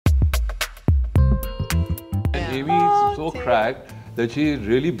Amy is so cracked that she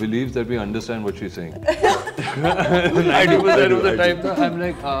really believes that we understand what she's saying. 90% of the time, I'm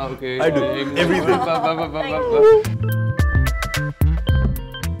like, okay. I do everything.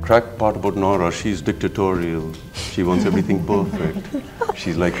 Crack part about Nora, she's dictatorial. She wants everything perfect.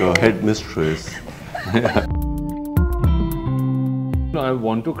 She's like a headmistress. I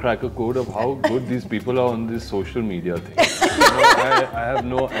want to crack a code of how good these people are on this social media thing. I have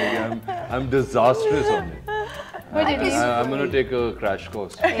no idea. I'm disastrous on it. I'm going to take a crash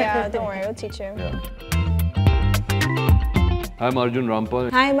course. Yeah, don't worry, we'll teach you. Yeah. I'm Arjun Rampal.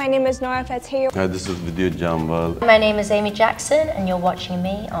 Hi, my name is Nora Fatehi. Hi, this is Vidyut Jammwal. My name is Amy Jackson and you're watching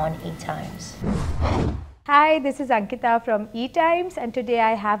me on ETimes. Hi, this is Ankita from ETimes and today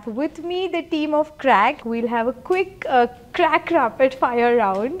I have with me the team of Crakk. We'll have a quick Crakk rapid fire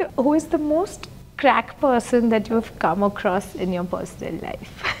round. Who is the most Crakk person that you have come across in your personal life?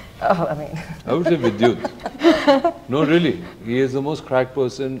 Oh, I mean... I would say Vidyut. No, really. He is the most Crakk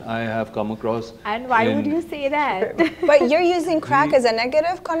person I have come across. And why would you say that? But you're using Crakk as a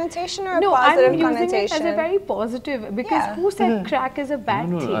negative connotation or a positive connotation? No, I'm using it as a very positive because who said Crakk is a bad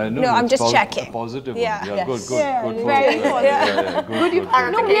thing? No, I'm just checking. A positive one. Yeah. Yeah, good. Very positive. Good.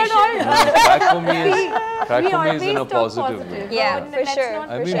 No, we are all... Crakk for me is in a positive way. Yeah, for sure.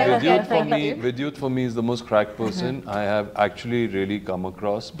 I mean, Vidyut for me is the most Crakk person I have actually really come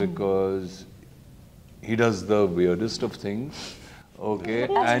across because he does the weirdest of things, okay?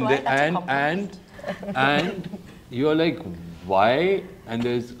 And you're like, why? And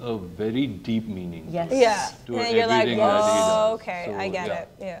there's a very deep meaning. Yes. Yeah. To And you're like, everything that he does. okay, So, I get it.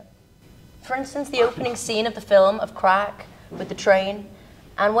 Yeah. For instance, the opening scene of the film of Crakk with the train,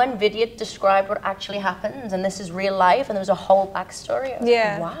 and when Vidyut described what actually happens, and this is real life, and there was a whole backstory.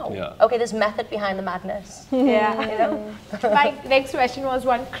 Yeah. Wow. Yeah. Okay, there's method behind the madness. Yeah. You know? My next question was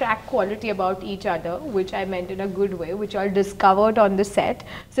one Crakk quality about each other, which I meant in a good way, which you all discovered on the set.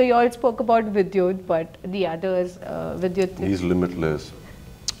 So you all spoke about Vidyut, but the others, Vidyut. He's limitless.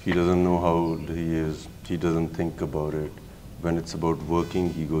 He doesn't know how he is. He doesn't think about it. When it's about working,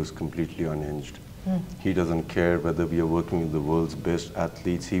 he goes completely unhinged. He doesn't care whether we are working with the world's best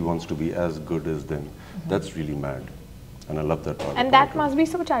athletes. He wants to be as good as them. That's really mad. And I love that part. And that must be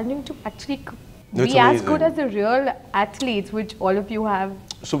so challenging to actually be as good as the real athletes, which all of you have.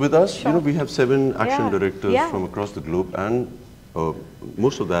 So with us, you know, we have 7 action directors from across the globe, and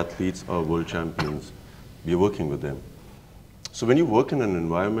most of the athletes are world champions. We are working with them. So when you work in an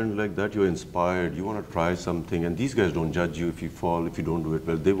environment like that, you're inspired, you want to try something, and these guys don't judge you if you fall, if you don't do it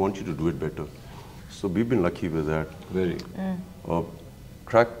well. They want you to do it better. So we've been lucky with that. Very.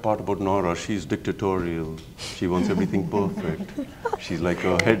 Crack part about Nora, she's dictatorial. She wants everything perfect. She's like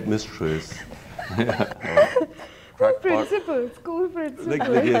a headmistress. School principal. Like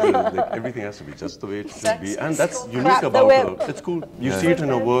everything has to be just the way it should be. And that's unique about her. It's cool. You see it in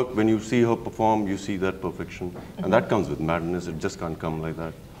her work. When you see her perform, you see that perfection. And that comes with madness. It just can't come like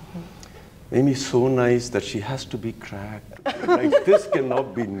that. Amy's so nice that she has to be cracked. Like, this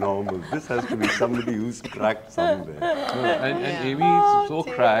cannot be normal. This has to be somebody who's cracked somewhere. No, and Amy is so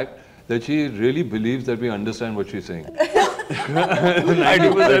cracked that she really believes that we understand what she's saying.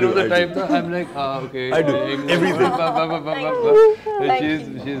 90% of the time, I'm like, okay. I do everything.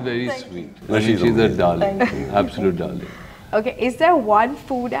 She's very sweet. No, she's a darling, absolute darling. Okay, is there one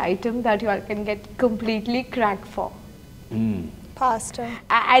food item that you all can get completely Crakk for? Pasta.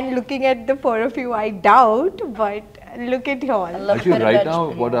 And looking at the 4 of you, I doubt, but look at you all. Actually, right now,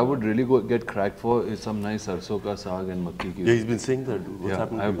 what I would really get Crakk for is some nice sarson ka saag and makki ki. Yeah, he's been saying that. What's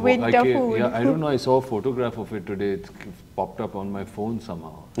happening? Winter food. Yeah, I don't know. I saw a photograph of it today. It popped up on my phone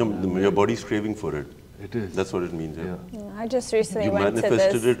somehow. No, your body's craving for it. It is. That's what it means. Yeah. I just recently You went to this.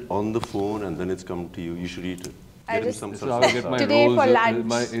 manifested it on the phone, and then it's come to you. You should eat it. This is how I get my Today rolls. for lunch.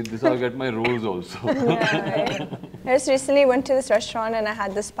 This is how I get my rolls also. I just recently went to this restaurant and I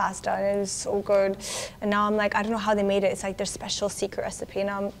had this pasta and it was so good. And now I'm like, I don't know how they made it. It's like their special secret recipe.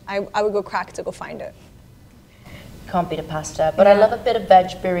 Now I would go Crakk to go find it. Can't beat a pasta, but I love a bit of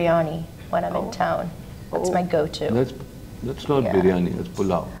veg biryani when I'm in town. That's my go-to. That's not biryani, that's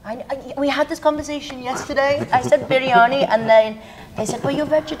pulao. We had this conversation yesterday. I said biryani, and then they said, well, you're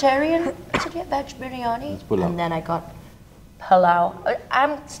vegetarian? I said, yeah, veg biryani. And then I got pulao.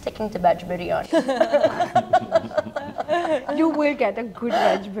 I'm sticking to veg biryani. You will get a good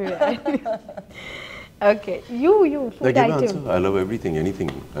veg biryani. Okay, you food item. I love everything, anything.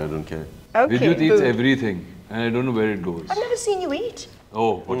 I don't care. Okay. Vidyut eats everything, and I don't know where it goes. I've never seen you eat.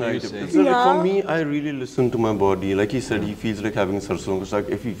 Oh, what are you saying? So for me, I really listen to my body. Like he said, he feels like having sarson ka saag.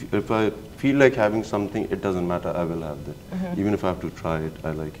 If I feel like having something, it doesn't matter. I will have that. Even if I have to try it,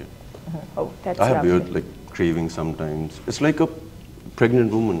 I like it. Oh, that's I have lovely. weird like cravings sometimes. It's like a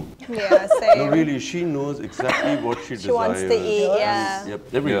pregnant woman. Yeah, same. No, really, she knows exactly what she desires. She wants to eat, yeah.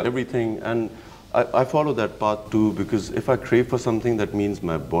 Yep, everything. And I follow that path too, because if I crave for something, that means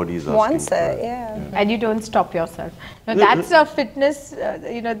my body is asking Wants for it, it. yeah. And you don't stop yourself. Now that's a fitness,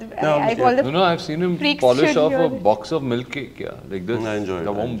 I call the No, I've seen him freaks polish should off hear a it. box of milk cake, yeah, like this. I enjoy it,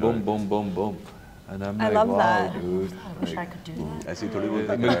 The I boom, enjoy boom, it. boom, boom, boom. And I'm I like, love wow, that. dude. I wish I could do that. I see thodi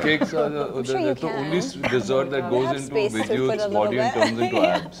bahut Milk cakes are the, sure you the can. only dessert that goes have into space to put a Vidyut's little body and bit. turns into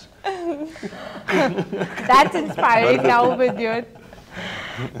abs. That's inspiring now, Vidyut.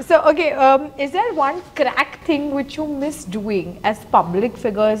 So, okay, is there one crack thing which you miss doing as public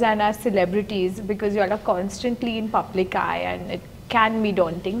figures and as celebrities, because you are constantly in public eye and it can be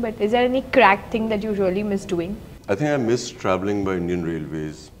daunting, but is there any crack thing that you really miss doing? I think I miss traveling by Indian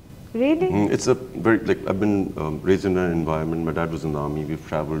Railways. Really? It's a very, like, I've been raised in an environment, my dad was in the army, we've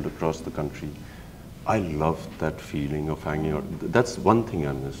traveled across the country. I love that feeling of hanging out. That's one thing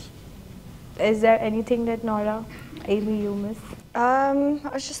I miss. Is there anything that Nora, Amy, you miss? I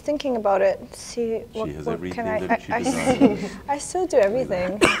was just thinking about it. See, She has everything can that she I desires. I still do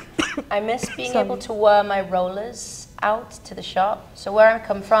everything. I miss being able to wear my rollers out to the shop. So where I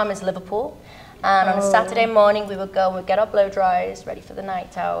come from is Liverpool. And on a Saturday morning, we would go, we'd get our blow dries ready for the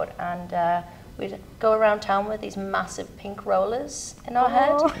night out, and we'd go around town with these massive pink rollers in our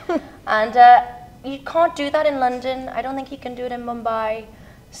head. And you can't do that in London. I don't think you can do it in Mumbai.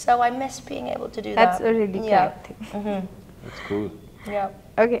 So I miss being able to do That's that. a really crack thing. That's cool. Yeah.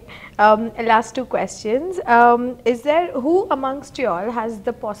 Okay, last two questions. Is there, who amongst you all has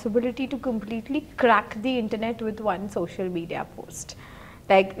the possibility to completely crack the internet with one social media post?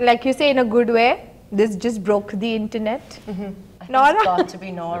 Like you say in a good way, this just broke the internet. Nora? It's got to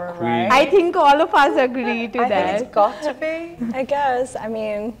be Nora, right? I think all of us agree to I that. think it's got to be. I guess. I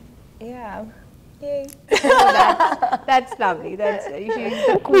mean, yeah. Yay. That's lovely. She's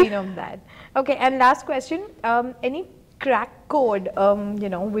the queen of that. Okay, and last question. Any crack code,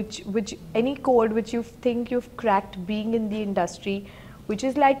 any code which you think you've cracked being in the industry, which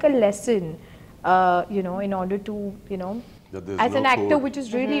is like a lesson, in order to, as an actor, which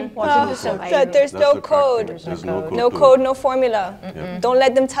is really important to survive. That there's That's no the crack code. thing. There's no code. No to code, it. no formula. Don't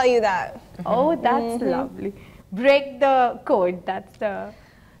let them tell you that. Oh, that's lovely. Break the code. That's the...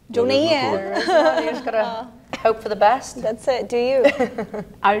 Jo nahi hai. You just gotta hope for the best. That's it. Do you?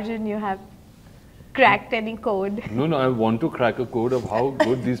 Arjun, you have cracked any code? No, I want to crack a code of how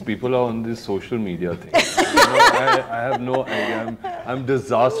good these people are on this social media thing. I have no idea. I'm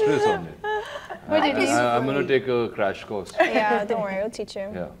disastrous on it. I'm going to take a crash course. Yeah, don't worry. I'll teach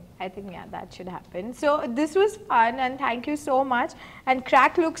you. Yeah. I think, yeah, that should happen. So this was fun and thank you so much. And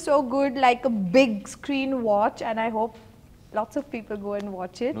Crakk looks so good, like a big screen watch, and I hope lots of people go and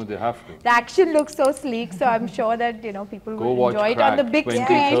watch it. No, they have to. The action looks so sleek, so I'm sure that people Go will watch enjoy Crakk, it on the big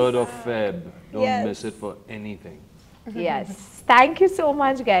 23rd of Feb. Don't Yes. miss it for anything. screen. Yes. Thank you so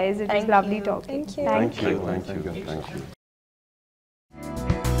much, guys. It was lovely talking. Thank you. Thank you. Thank you. Thank you.